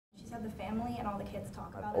the family and all the kids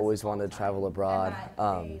talk about. I've always wanted to travel abroad,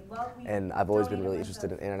 and I've always been really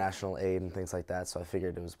interested in international aid and things like that, so I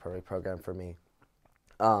figured it was a perfect program for me.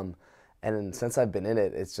 And since I've been in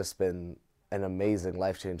it, it's just been an amazing,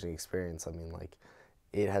 life-changing experience. I mean, like,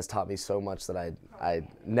 it has taught me so much that I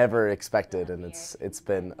never expected, and it's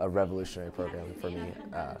been a revolutionary program for me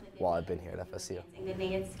while I've been here at FSU.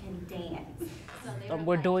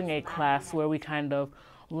 We're doing a class where we kind of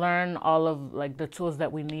learn all of like the tools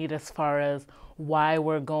that we need as far as why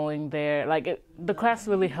we're going there. Like the class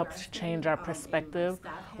really helps change our perspective,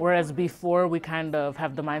 whereas before we kind of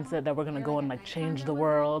have the mindset that we're gonna go and like change the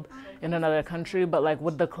world in another country, but like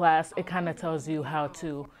with the class, it kind of tells you how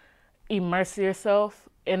to immerse yourself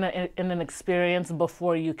in an experience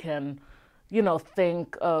before you can, you know,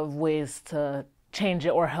 think of ways to change it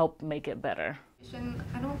or help make it better.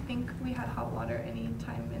 I don't think we had hot water any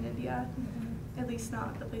time in India, at least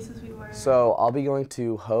not the places we were. So I'll be going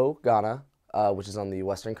to Ho, Ghana, which is on the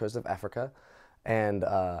western coast of Africa, and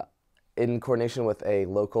in coordination with a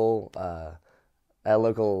local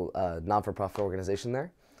non-for-profit organization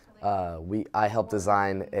there, I helped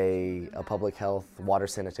design a public health water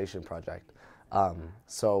sanitation project.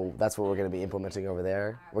 So that's what we're going to be implementing over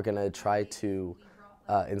there. We're going to try to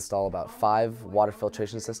install about 5 water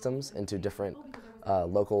filtration systems into different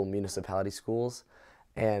local municipality schools.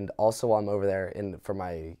 And also while I'm over there, for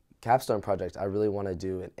my capstone project, I really want to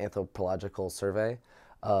do an anthropological survey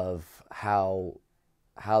of how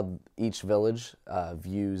each village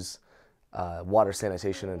views water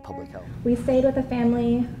sanitation and public health. We stayed with a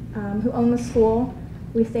family who owned the school.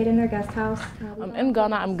 We stayed in their guest house. In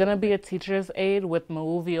Ghana, I'm going to be a teacher's aide with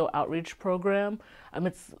Mawuvio Outreach Program.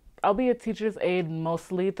 I'll be a teacher's aide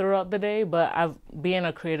mostly throughout the day, but being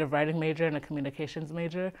a creative writing major and a communications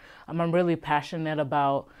major, I'm really passionate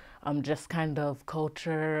about just kind of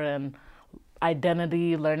culture and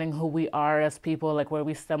identity, learning who we are as people, like where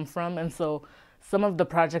we stem from. And so some of the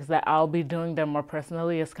projects that I'll be doing there more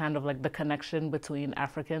personally is kind of like the connection between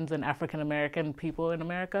Africans and African American people in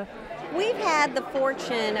America. We've had the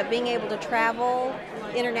fortune of being able to travel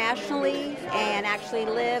internationally and actually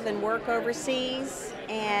live and work overseas,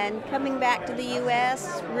 and coming back to the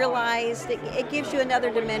U.S. realized it gives you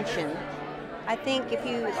another dimension. I think if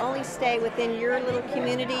you only stay within your little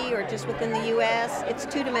community or just within the U.S., it's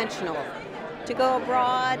two-dimensional. To go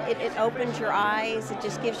abroad, it opens your eyes, it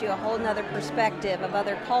just gives you a whole nother perspective of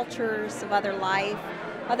other cultures, of other life,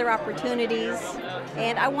 other opportunities,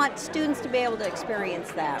 and I want students to be able to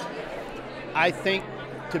experience that. I think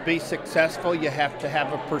to be successful, you have to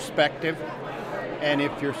have a perspective, and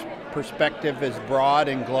if your perspective is broad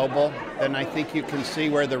and global, then I think you can see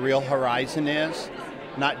where the real horizon is,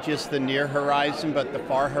 not just the near horizon, but the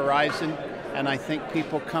far horizon, and I think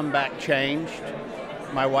people come back changed.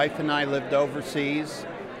 My wife and I lived overseas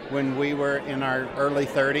when we were in our early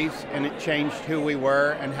 30s, and it changed who we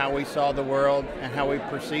were and how we saw the world and how we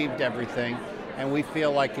perceived everything. And we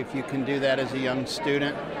feel like if you can do that as a young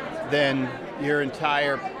student, then your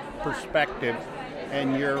entire perspective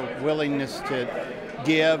and your willingness to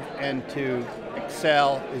give and to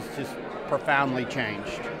excel is just profoundly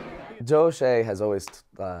changed. Joe O'Shea has always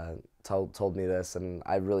told me this, and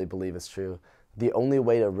I really believe it's true. The only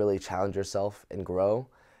way to really challenge yourself and grow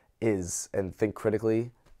and think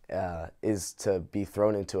critically is to be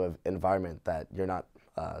thrown into an environment that you're not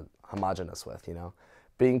homogenous with, you know?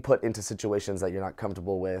 Being put into situations that you're not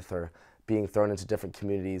comfortable with, or being thrown into different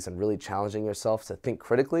communities and really challenging yourself to think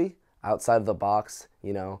critically outside of the box,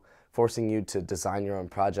 you know, forcing you to design your own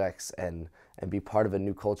projects and be part of a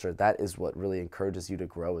new culture, that is what really encourages you to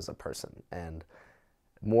grow as a person. And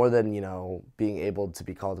more than, you know, being able to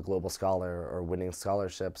be called a global scholar or winning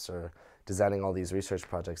scholarships or designing all these research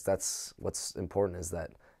projects, that's what's important, is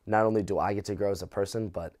that not only do I get to grow as a person,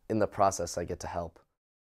 but in the process I get to help.